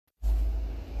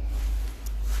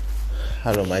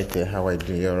Hello, Michael. How are you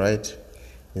doing? You all right?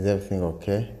 Is everything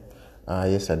okay?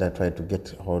 Yesterday I tried to get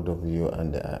hold of you,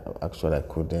 and actually I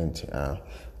couldn't.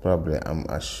 Probably I'm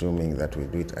assuming that we'll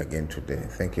do it again today.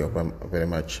 Thank you very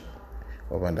much.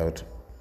 Over and out.